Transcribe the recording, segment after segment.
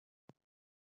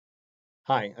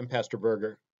Hi, I'm Pastor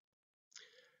Berger.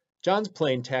 John's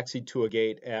plane taxied to a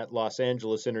gate at Los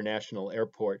Angeles International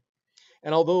Airport,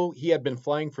 and although he had been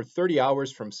flying for 30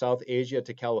 hours from South Asia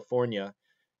to California,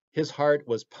 his heart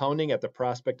was pounding at the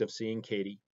prospect of seeing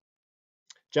Katie.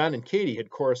 John and Katie had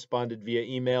corresponded via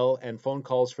email and phone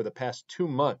calls for the past 2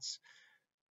 months,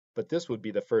 but this would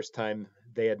be the first time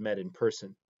they had met in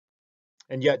person.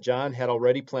 And yet John had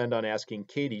already planned on asking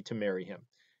Katie to marry him.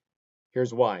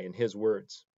 Here's why, in his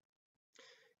words.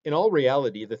 In all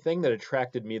reality, the thing that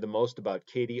attracted me the most about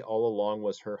Katie all along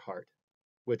was her heart,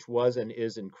 which was and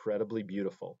is incredibly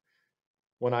beautiful.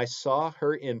 When I saw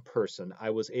her in person, I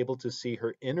was able to see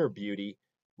her inner beauty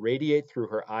radiate through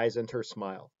her eyes and her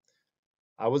smile.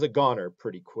 I was a goner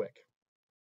pretty quick.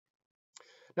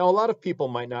 Now, a lot of people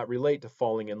might not relate to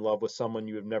falling in love with someone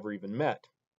you have never even met,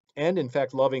 and in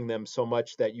fact, loving them so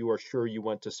much that you are sure you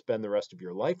want to spend the rest of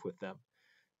your life with them.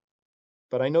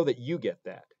 But I know that you get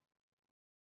that,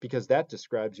 because that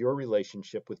describes your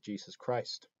relationship with Jesus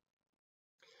Christ.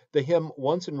 The hymn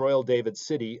Once in Royal David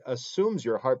City assumes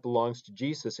your heart belongs to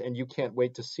Jesus and you can't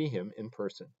wait to see him in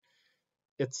person.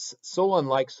 It's so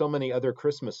unlike so many other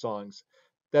Christmas songs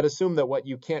that assume that what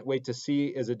you can't wait to see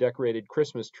is a decorated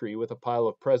Christmas tree with a pile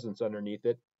of presents underneath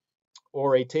it,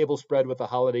 or a table spread with a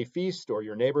holiday feast, or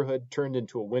your neighborhood turned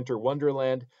into a winter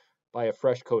wonderland by a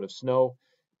fresh coat of snow,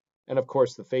 and of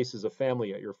course the faces of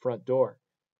family at your front door.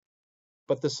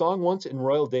 But the song Once in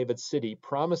Royal David City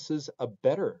promises a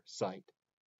better sight.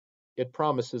 It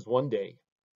promises one day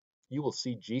you will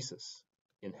see Jesus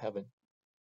in heaven.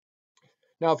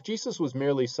 Now, if Jesus was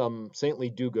merely some saintly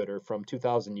do-gooder from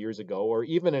 2,000 years ago, or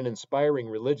even an inspiring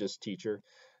religious teacher,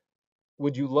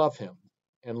 would you love him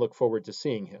and look forward to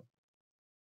seeing him?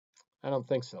 I don't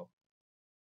think so.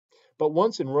 But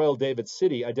Once in Royal David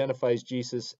City identifies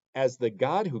Jesus as the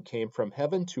God who came from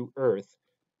heaven to earth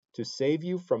to save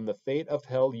you from the fate of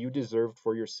hell you deserved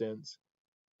for your sins,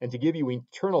 and to give you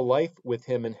eternal life with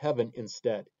him in heaven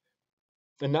instead.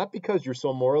 And not because you're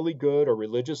so morally good or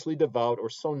religiously devout or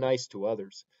so nice to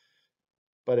others,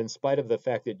 but in spite of the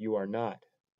fact that you are not.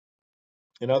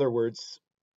 In other words,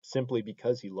 simply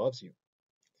because he loves you.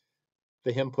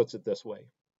 The hymn puts it this way: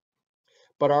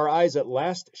 But our eyes at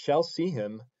last shall see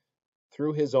him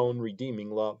through his own redeeming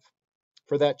love.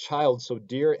 For that child so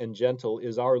dear and gentle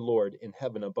is our Lord in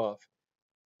heaven above,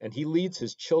 and he leads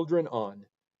his children on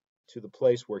to the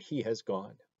place where he has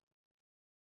gone.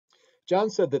 John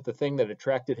said that the thing that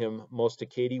attracted him most to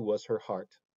Katie was her heart.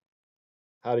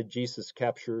 How did Jesus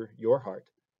capture your heart?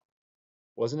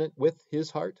 Wasn't it with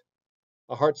his heart?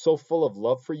 A heart so full of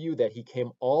love for you that he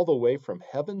came all the way from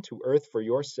heaven to earth for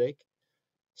your sake,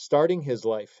 starting his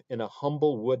life in a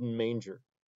humble wooden manger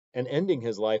and ending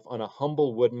his life on a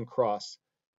humble wooden cross,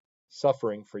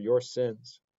 suffering for your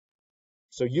sins,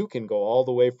 so you can go all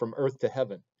the way from earth to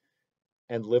heaven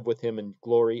and live with him in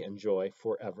glory and joy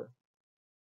forever.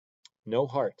 No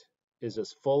heart is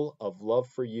as full of love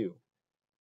for you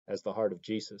as the heart of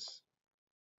Jesus.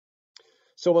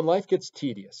 So when life gets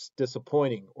tedious,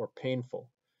 disappointing, or painful,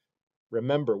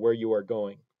 remember where you are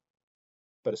going,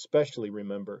 but especially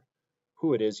remember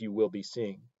who it is you will be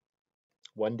seeing.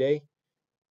 One day,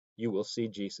 you will see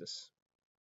Jesus.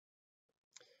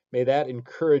 May that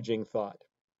encouraging thought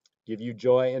give you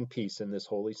joy and peace in this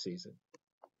holy season.